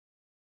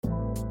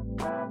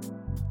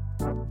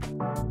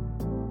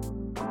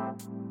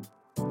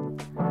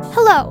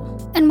Hello,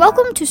 and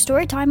welcome to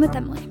Storytime with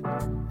Emily,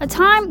 a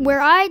time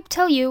where I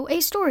tell you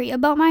a story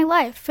about my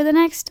life for the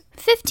next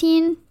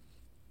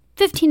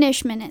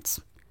 15-ish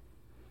minutes.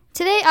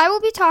 Today I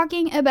will be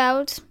talking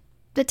about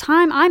the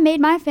time I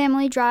made my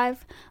family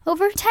drive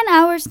over 10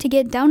 hours to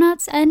get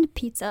donuts and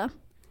pizza.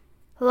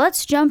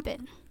 Let's jump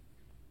in.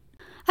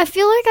 I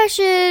feel like I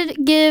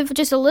should give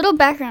just a little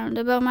background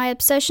about my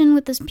obsession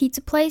with this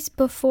pizza place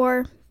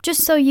before,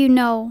 just so you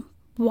know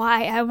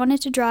why I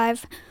wanted to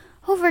drive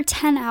over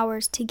 10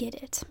 hours to get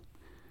it.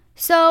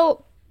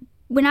 So,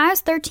 when I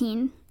was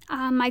 13,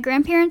 my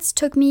grandparents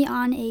took me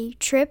on a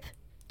trip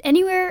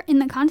anywhere in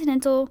the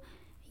continental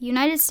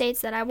United States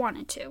that I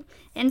wanted to.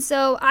 And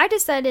so I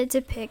decided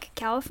to pick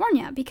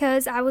California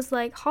because I was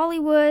like,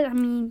 Hollywood,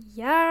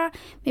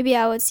 maybe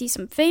I would see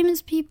some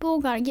famous people,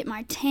 gotta get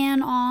my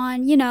tan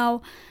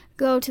on,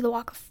 go to the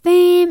Walk of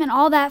Fame and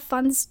all that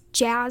fun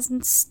jazz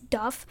and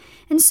stuff.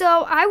 And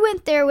so I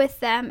went there with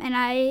them, and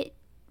I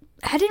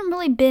hadn't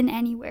really been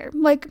anywhere.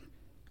 Like,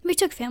 we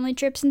took family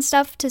trips and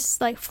stuff to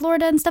like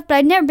Florida and stuff, but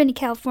I'd never been to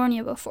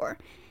California before.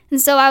 And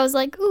so I was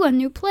like, ooh, a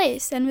new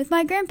place, and with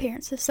my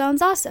grandparents, this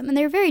sounds awesome. And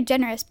they were very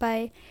generous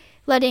by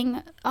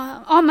letting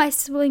all my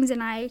siblings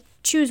and I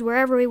choose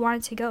wherever we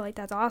wanted to go. Like,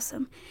 that's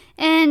awesome.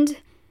 And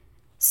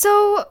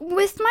so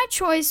with my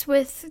choice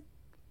with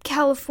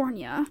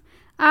California,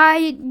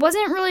 I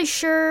wasn't really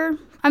sure.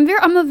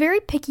 I'm a very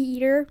picky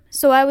eater,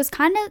 so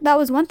that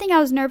was one thing I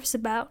was nervous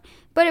about.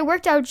 But it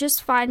worked out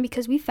just fine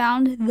because we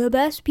found the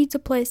best pizza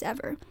place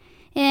ever.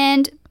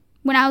 And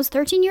when I was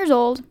 13 years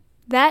old,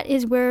 that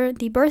is where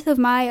the birth of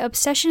my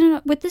obsession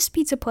with this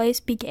pizza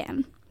place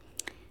began.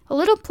 A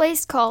little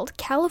place called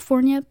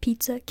California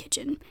Pizza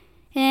Kitchen.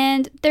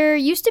 And there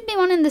used to be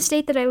one in the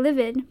state that I live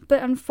in,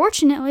 but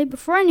unfortunately,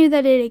 before I knew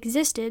that it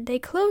existed, they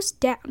closed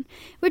down,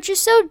 which is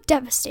so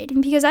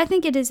devastating because I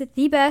think it is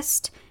the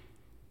best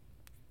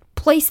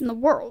place in the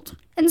world.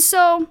 And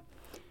so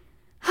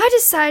I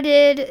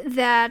decided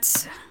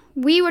that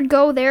we would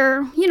go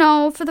there,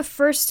 for the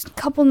first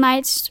couple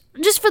nights,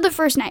 just for the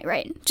first night,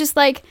 right? Just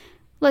like,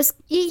 let's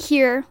eat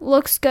here,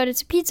 looks good,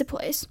 it's a pizza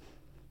place.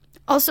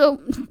 Also,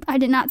 I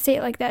did not say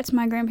it like that to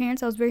my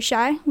grandparents. I was very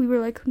shy. We were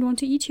like, "Do you want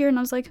to eat here?" And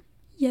I was like,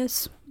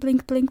 yes,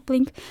 blink, blink,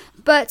 blink.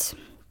 But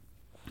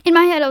in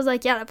my head, I was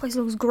like, yeah, that place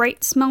looks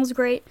great, smells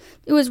great.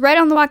 It was right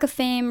on the Walk of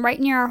Fame, right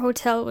near our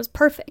hotel. It was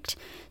perfect.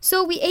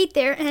 So we ate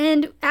there,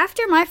 and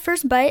after my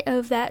first bite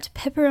of that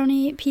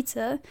pepperoni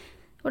pizza,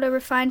 whatever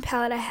fine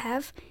palate I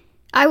have,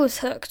 I was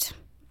hooked.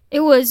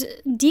 It was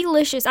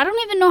delicious. I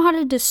don't even know how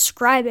to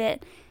describe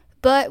it,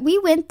 but we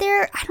went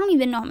there, I don't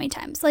even know how many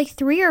times, like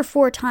 3 or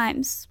 4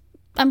 times,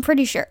 I'm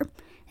pretty sure.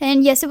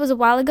 And yes, it was a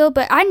while ago,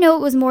 but I know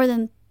it was more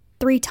than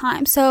 3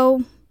 times,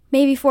 so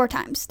maybe 4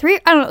 times. 3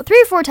 or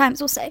 4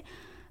 times, we'll say.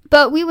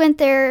 But we went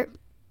there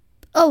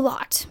a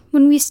lot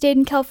when we stayed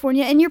in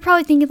California, and you're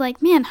probably thinking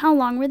like, man, how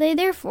long were they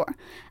there for?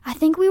 I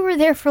think we were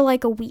there for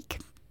like a week,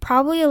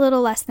 probably a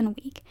little less than a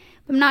week.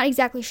 I'm not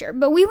exactly sure,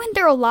 but we went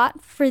there a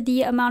lot for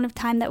the amount of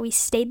time that we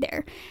stayed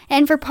there.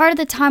 And for part of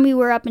the time we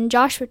were up in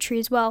Joshua Tree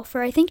as well,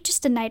 for I think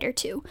just a night or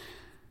two,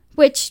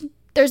 which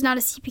there's not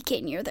a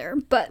CPK near there.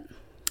 But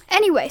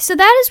anyway, so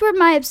that is where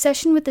my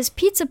obsession with this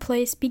pizza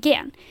place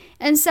began.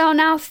 And so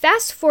now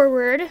fast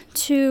forward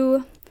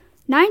to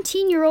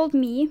 19-year-old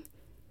me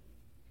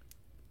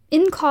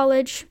in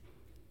college,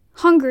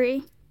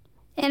 hungry,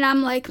 and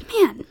I'm like,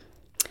 man,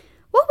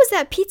 what was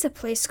that pizza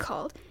place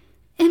called?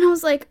 And I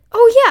was like,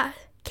 oh yeah,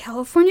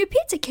 California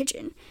Pizza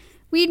Kitchen.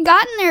 We'd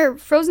gotten their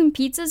frozen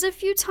pizzas a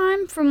few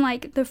times from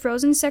like the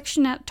frozen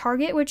section at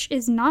Target, which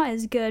is not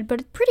as good,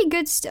 but it's pretty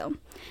good still.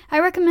 I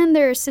recommend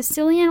their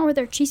Sicilian or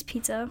their cheese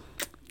pizza.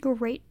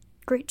 Great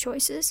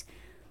choices.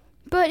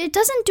 But it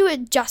doesn't do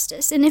it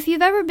justice, and if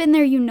you've ever been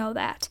there, you know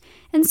that.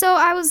 And so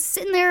I was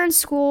sitting there in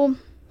school,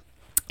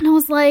 and I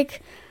was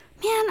like,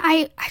 man,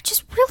 I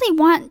just really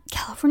want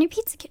California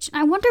Pizza Kitchen.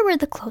 I wonder where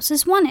the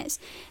closest one is.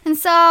 And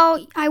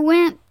so I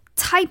went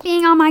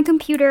typing on my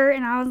computer,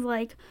 and I was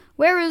like,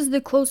 where is the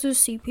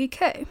closest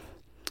CPK?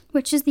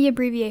 Which is the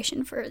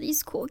abbreviation for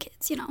these cool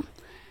kids,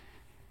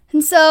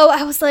 And so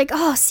I was like,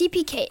 oh,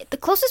 CPK. The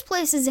closest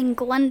place is in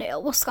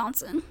Glendale,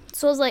 Wisconsin.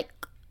 So I was like,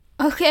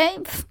 okay,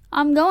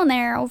 I'm going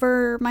there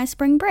over my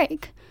spring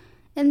break.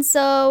 And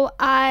so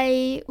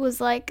I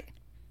was like,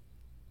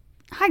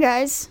 hi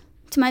guys,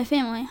 to my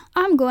family,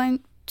 I'm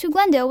going to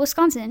Glendale,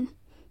 Wisconsin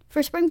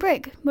for spring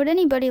break. Would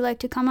anybody like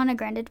to come on a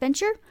grand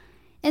adventure?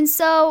 And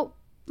so,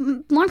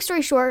 long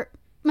story short,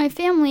 my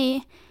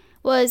family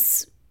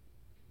was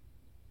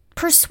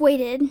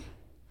persuaded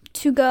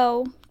to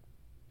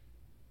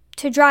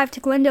drive to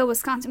Glendale,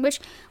 Wisconsin,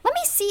 which, let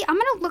me see, I'm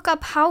going to look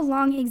up how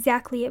long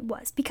exactly it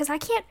was, because I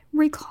can't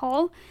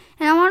recall,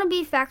 and I want to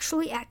be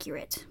factually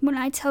accurate when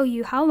I tell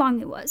you how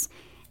long it was.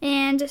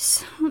 And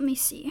so, let me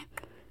see,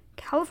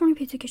 California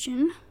Pizza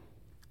Kitchen.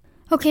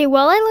 Okay,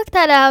 while I look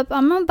that up,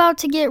 I'm about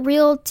to get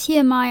real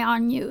TMI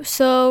on you,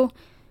 so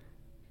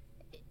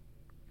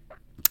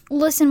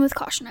listen with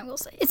caution, I will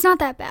say. It's not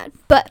that bad,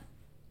 but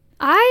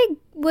I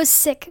was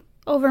sick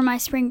over my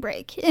spring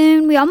break.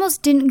 And we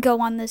almost didn't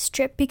go on this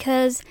trip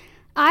because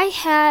I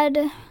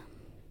had...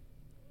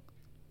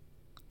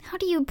 How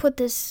do you put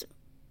this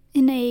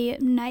in a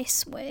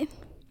nice way?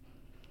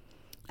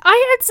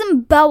 I had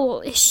some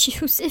bowel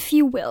issues, if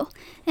you will.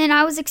 And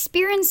I was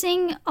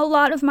experiencing a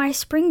lot of my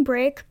spring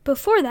break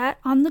before that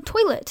on the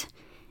toilet.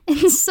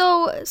 And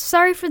so,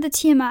 sorry for the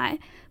TMI.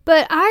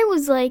 But I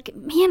was like,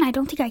 man, I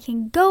don't think I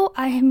can go.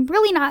 I am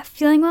really not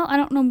feeling well. I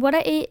don't know what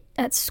I ate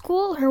at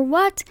school or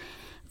what,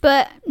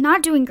 but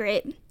not doing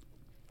great.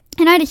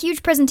 And I had a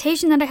huge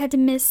presentation that I had to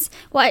miss.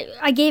 Well,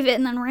 I gave it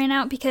and then ran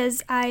out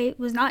because I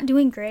was not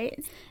doing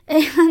great.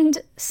 And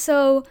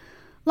so,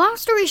 long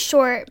story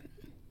short,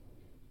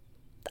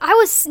 I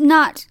was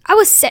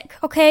sick,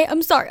 okay?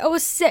 I'm sorry, I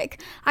was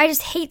sick. I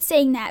just hate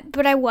saying that,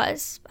 but I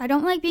was. I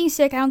don't like being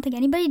sick. I don't think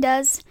anybody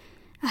does.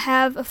 I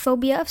have a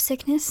phobia of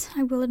sickness,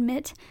 I will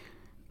admit.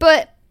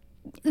 But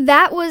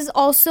that was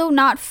also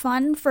not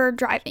fun for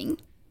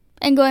driving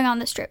and going on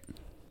this trip.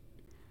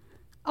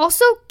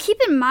 Also, keep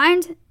in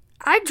mind,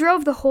 I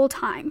drove the whole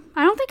time.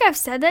 I don't think I've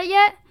said that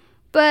yet,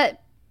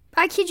 but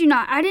I kid you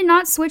not, I did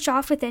not switch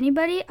off with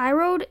anybody. I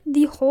rode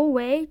the whole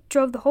way,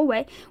 drove the whole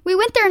way. We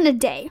went there in a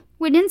day.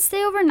 We didn't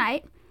stay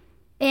overnight,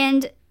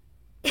 and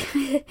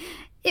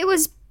it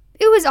was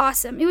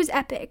awesome. It was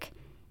epic.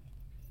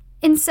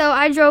 And so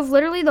I drove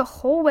literally the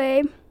whole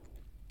way,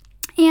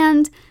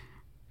 and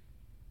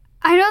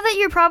I know that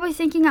you're probably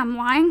thinking I'm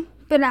lying,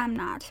 but I'm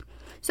not.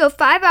 So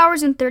 5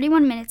 hours and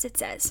 31 minutes it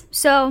says.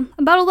 So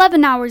about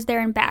 11 hours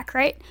there and back,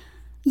 right?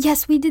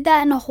 Yes, we did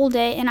that in a whole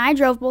day, and I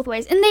drove both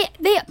ways. And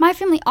my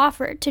family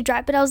offered to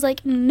drive, but I was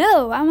like,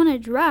 no, I want to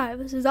drive.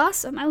 This is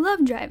awesome. I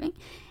love driving.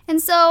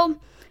 And so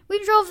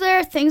we drove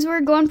there. Things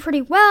were going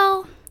pretty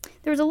well.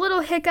 There was a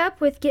little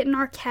hiccup with getting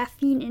our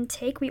caffeine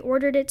intake. We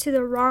ordered it to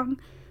the wrong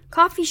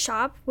coffee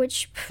shop,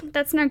 which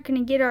that's not going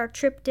to get our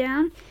trip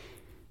down.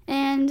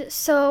 And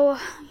so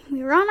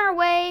we were on our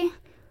way.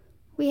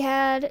 We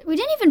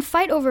didn't even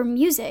fight over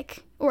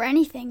music or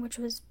anything, which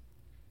was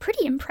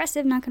pretty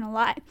impressive, not going to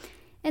lie.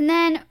 And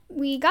then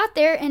we got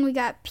there and we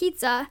got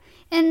pizza.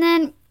 And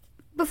then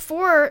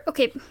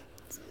backtracking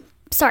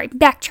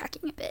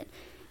a bit.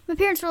 My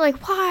parents were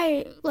like,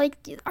 "Why? Like,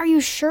 are you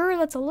sure?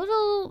 It's a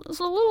little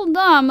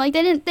dumb." Like,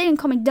 they didn't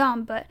call me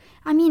dumb, but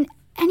I mean,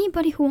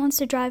 anybody who wants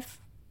to drive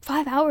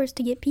 5 hours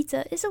to get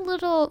pizza is a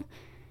little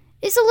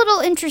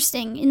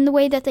interesting in the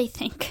way that they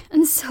think.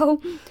 And so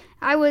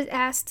I was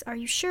asked, "Are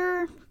you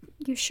sure?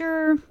 You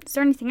sure? Is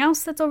there anything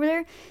else that's over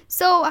there?"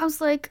 So I was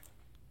like,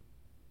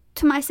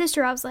 to my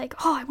sister, I was like,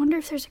 "Oh, I wonder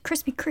if there's a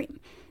Krispy Kreme."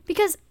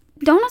 Because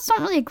donuts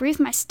don't really agree with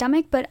my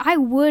stomach, but I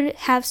would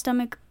have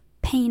stomach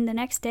pain the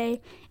next day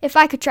if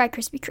I could try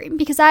Krispy Kreme,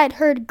 because I had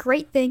heard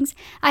great things.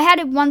 I had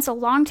it once a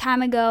long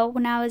time ago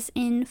when I was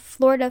in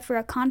Florida for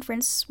a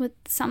conference with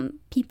some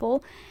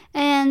people,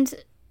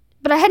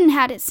 but I hadn't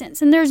had it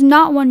since, and there's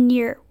not one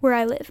near where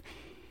I live.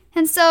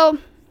 And so,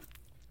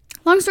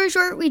 long story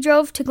short, we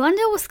drove to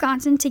Glendale,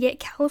 Wisconsin to get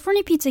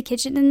California Pizza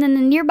Kitchen, and then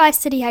the nearby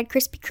city had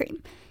Krispy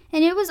Kreme.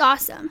 And it was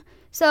awesome.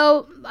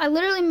 So I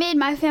literally made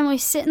my family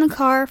sit in the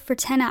car for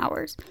 10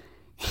 hours.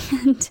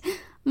 And,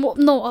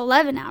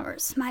 11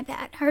 hours. My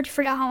bad. I already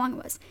forgot how long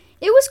it was.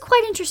 It was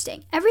quite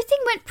interesting. Everything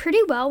went pretty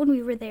well when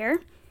we were there.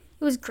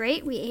 It was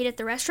great. We ate at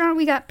the restaurant.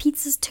 We got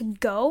pizzas to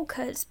go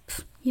because,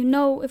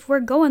 if we're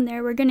going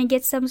there, we're going to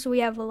get some so we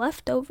have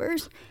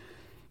leftovers.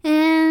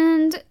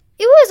 And it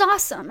was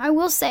awesome, I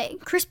will say.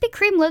 Krispy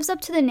Kreme lives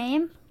up to the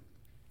name.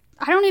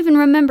 I don't even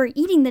remember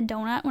eating the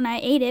donut when I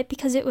ate it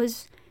because it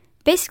was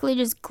basically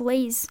just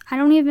glaze.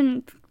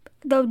 The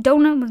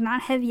donut was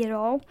not heavy at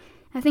all.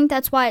 I think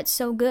that's why it's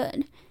so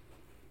good.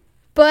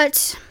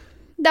 But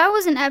that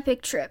was an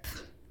epic trip.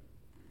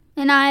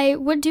 And I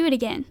would do it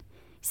again.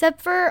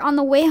 Except for on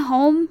the way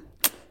home,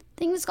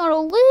 things got a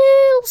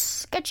little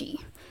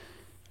sketchy.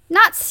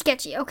 Not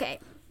sketchy, okay.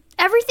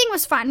 Everything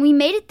was fine. We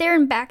made it there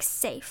and back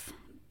safe.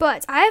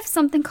 But I have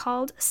something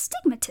called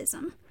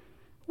astigmatism,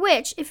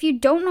 which, if you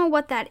don't know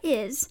what that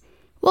is,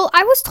 well,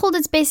 I was told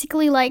it's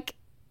basically like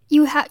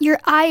your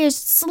eye is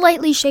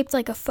slightly shaped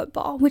like a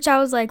football, which I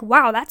was like,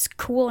 wow, that's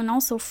cool and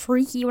also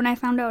freaky when I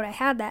found out I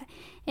had that.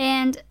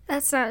 And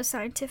that's not a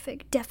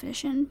scientific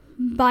definition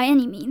by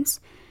any means.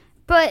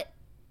 But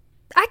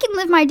I can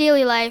live my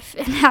daily life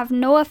and have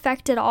no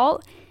effect at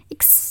all,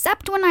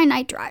 except when I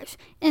night drive.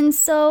 And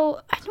so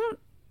I don't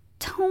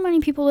tell many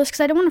people this because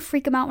I don't want to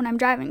freak them out when I'm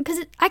driving,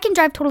 because I can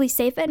drive totally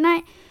safe at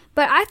night.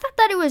 But I thought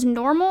that it was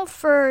normal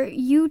for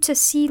you to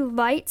see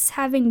lights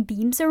having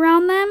beams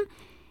around them.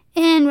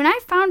 And when I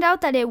found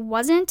out that it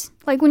wasn't,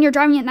 like when you're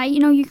driving at night,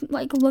 you can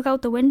like look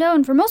out the window,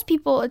 and for most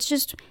people it's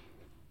just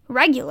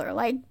regular,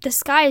 like the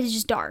sky is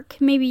just dark.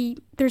 Maybe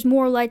there's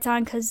more lights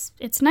on because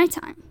it's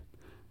nighttime.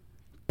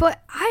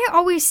 But I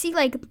always see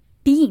like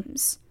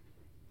beams,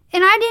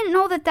 and I didn't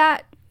know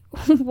that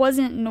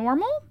wasn't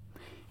normal.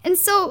 And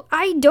so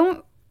I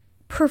don't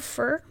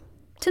prefer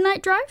to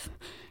night drive,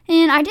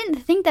 and I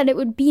didn't think that it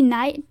would be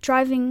night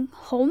driving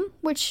home,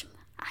 which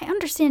I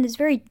understand is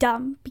very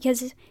dumb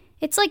because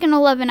it's like an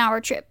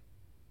 11-hour trip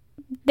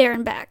there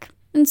and back.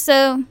 And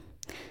so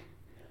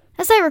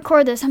As I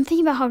record this, I'm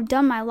thinking about how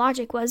dumb my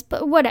logic was,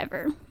 but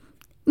whatever.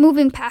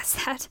 Moving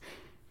past that.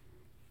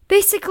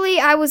 Basically,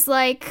 I was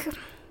like,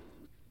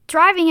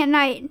 driving at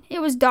night,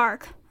 it was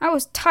dark. I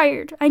was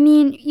tired. I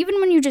mean, even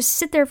when you just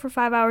sit there for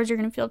 5 hours, you're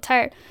going to feel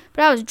tired.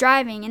 But I was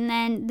driving, and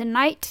then the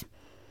night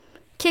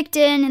kicked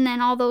in, and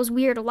then all those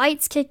weird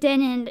lights kicked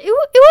in, and it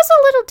was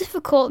a little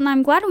difficult, and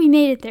I'm glad we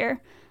made it there.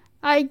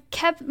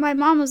 My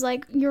mom was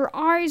like, your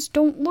eyes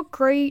don't look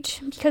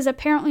great, because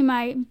apparently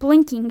my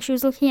blinking, she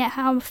was looking at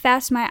how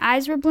fast my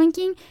eyes were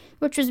blinking,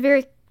 which was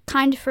very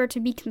kind of her to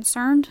be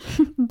concerned,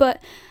 but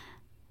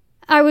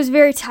I was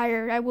very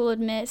tired, I will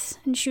admit,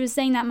 and she was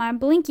saying that my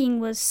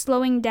blinking was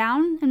slowing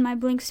down, and my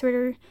blinks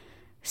were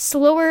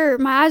slower,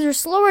 my eyes were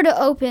slower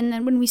to open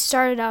than when we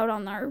started out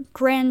on our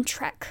grand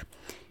trek.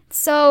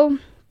 So,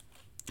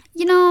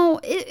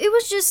 it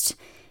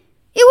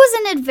was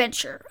an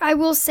adventure. I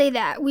will say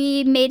that.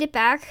 We made it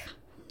back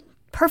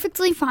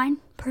perfectly fine,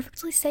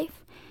 perfectly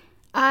safe.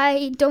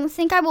 I don't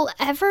think I will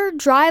ever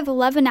drive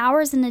 11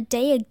 hours in a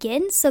day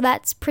again, so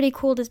that's pretty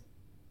cool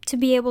to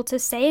be able to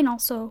say, and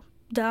also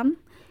dumb.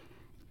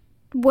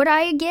 Would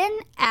I again?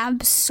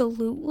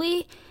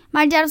 Absolutely.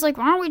 My dad was like,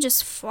 why don't we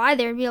just fly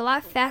there? It'd be a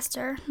lot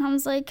faster. And I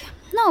was like,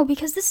 no,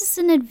 because this is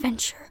an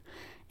adventure.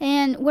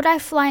 And would I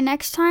fly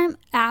next time?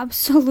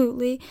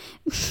 Absolutely.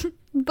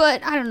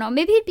 But I don't know,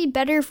 maybe it'd be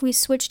better if we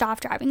switched off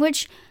driving,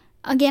 which,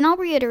 again, I'll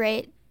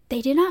reiterate,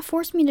 they did not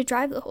force me to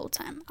drive the whole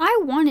time. I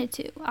wanted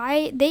to.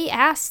 They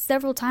asked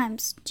several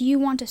times, do you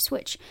want to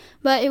switch?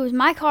 But it was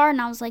my car,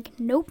 and I was like,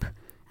 nope,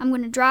 I'm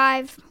going to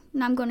drive,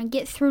 and I'm going to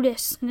get through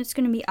this, and it's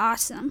going to be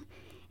awesome.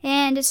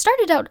 And it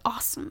started out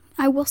awesome,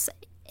 I will say.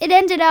 It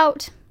ended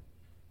out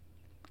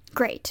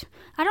great.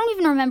 I don't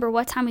even remember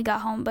what time we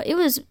got home, but it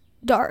was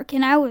dark,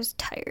 and I was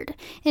tired.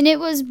 And it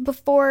was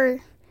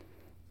before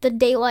the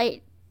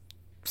daylight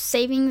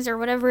savings or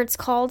whatever it's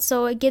called,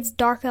 so it gets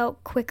dark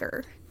out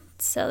quicker.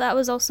 So that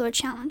was also a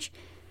challenge.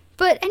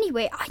 But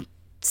anyway,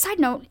 side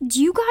note, do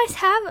you guys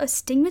have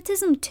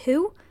astigmatism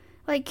too?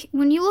 Like,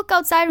 when you look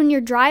outside when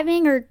you're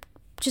driving or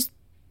just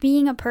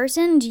being a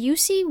person, do you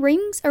see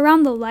rings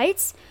around the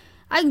lights?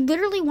 I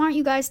literally want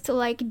you guys to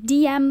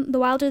DM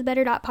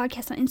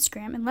thewilderthebetter.podcast on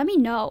Instagram and let me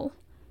know.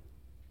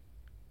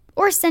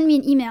 Or send me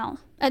an email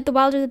at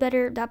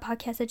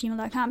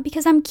thewilderthebetter.podcast@gmail.com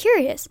because I'm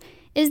curious.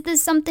 Is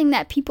this something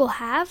that people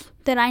have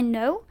that I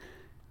know?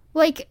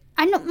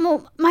 I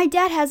know my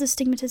dad has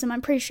astigmatism,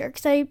 I'm pretty sure,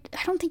 because I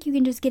don't think you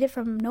can just get it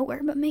from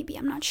nowhere, but maybe,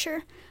 I'm not sure.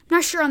 I'm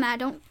not sure on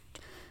that.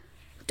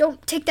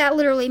 Don't take that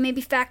literally, maybe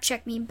fact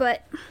check me,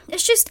 but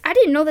it's just, I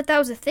didn't know that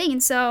was a thing,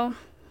 and so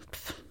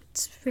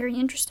it's very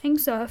interesting.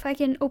 So if I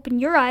can open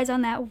your eyes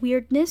on that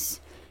weirdness,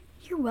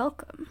 you're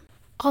welcome.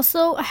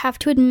 Also, I have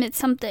to admit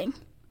something.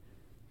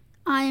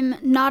 I'm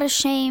not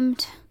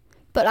ashamed,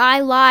 but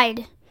I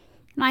lied.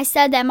 And I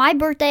said that my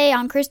birthday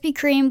on Krispy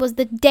Kreme was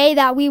the day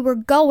that we were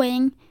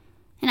going,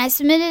 and I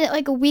submitted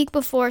it a week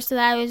before so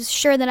that I was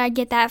sure that I'd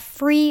get that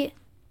free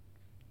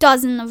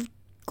dozen of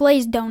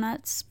glazed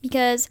donuts,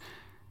 because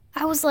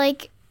I was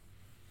like,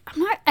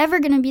 I'm not ever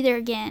going to be there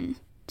again.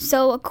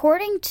 So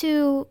according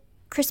to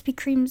Krispy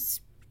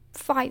Kreme's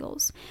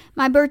files,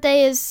 my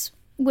birthday is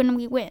when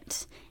we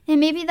went. And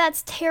maybe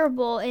that's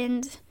terrible,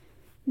 and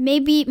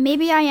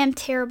maybe I am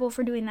terrible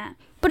for doing that.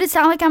 But it's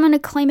not like I'm going to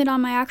claim it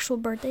on my actual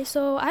birthday,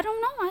 so I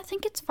don't know. I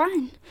think it's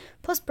fine.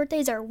 Plus,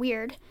 birthdays are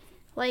weird.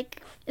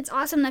 It's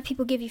awesome that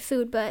people give you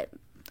food, but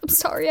I'm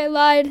sorry I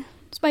lied.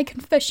 It's my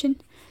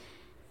confession.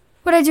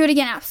 Would I do it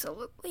again?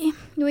 Absolutely.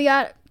 We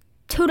got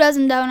 2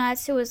 dozen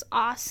donuts. It was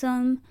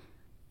awesome.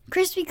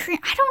 Krispy Kreme,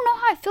 I don't know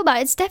how I feel about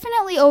it. It's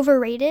definitely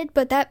overrated,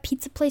 but that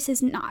pizza place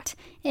is not.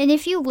 And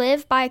if you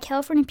live by a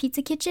California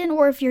Pizza Kitchen,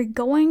 or if you're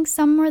going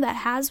somewhere that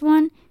has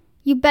one,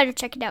 you better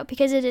check it out,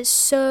 because it is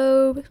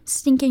so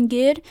stinking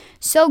good.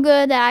 So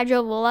good that I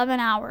drove 11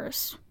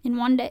 hours in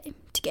one day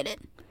to get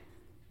it.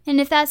 And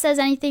if that says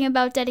anything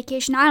about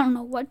dedication, I don't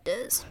know what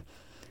does.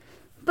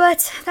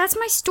 But that's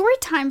my story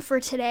time for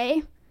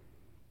today.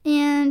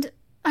 And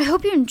I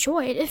hope you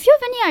enjoyed. If you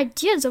have any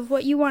ideas of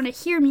what you want to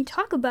hear me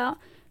talk about,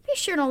 be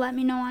sure to let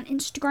me know on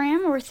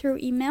Instagram or through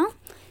email.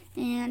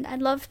 And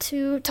I'd love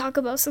to talk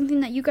about something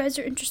that you guys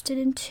are interested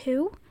in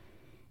too.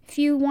 If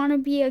you want to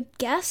be a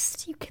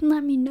guest, you can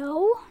let me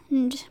know,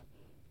 and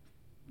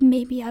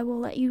maybe I will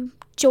let you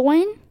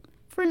join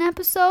for an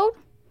episode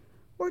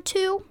or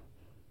two.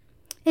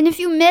 And if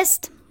you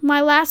missed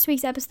my last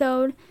week's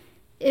episode,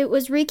 it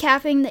was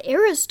recapping the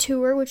Eras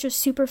tour, which was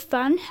super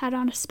fun. Had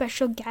on a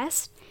special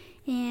guest,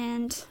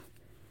 and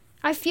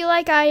I feel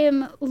like I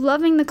am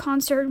loving the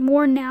concert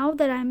more now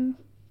that I'm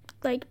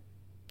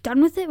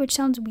done with it, which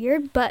sounds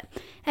weird, but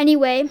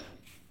anyway,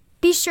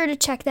 be sure to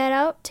check that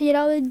out to get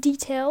all the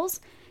details.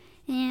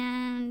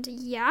 And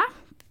yeah,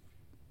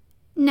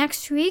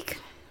 next week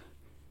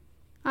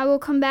I will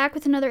come back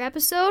with another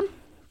episode.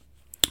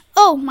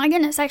 Oh my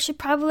goodness, I should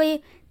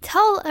probably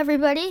tell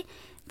everybody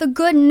the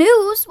good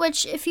news,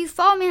 which if you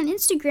follow me on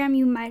Instagram,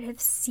 you might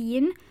have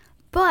seen.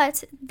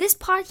 But this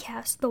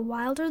podcast, The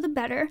Wilder the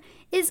Better,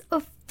 is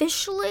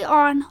officially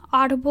on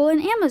Audible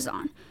and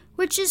Amazon,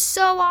 which is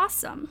so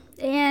awesome.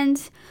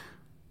 And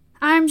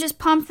I'm just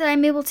pumped that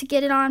I'm able to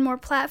get it on more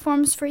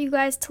platforms for you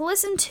guys to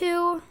listen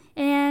to.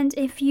 And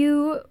if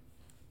you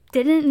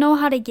didn't know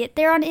how to get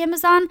there on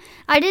Amazon,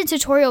 I did a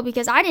tutorial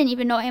because I didn't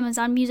even know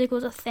Amazon Music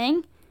was a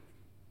thing.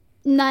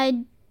 And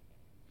I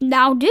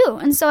now do.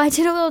 And so I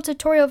did a little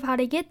tutorial of how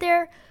to get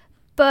there.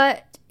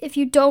 But if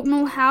you don't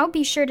know how,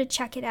 be sure to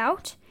check it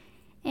out.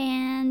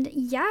 And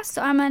yeah,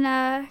 so I'm going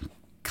to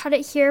cut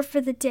it here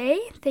for the day.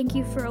 Thank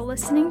you for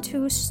listening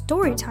to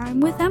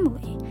Storytime with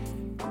Emily.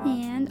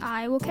 And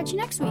I will catch you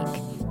next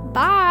week.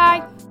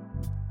 Bye!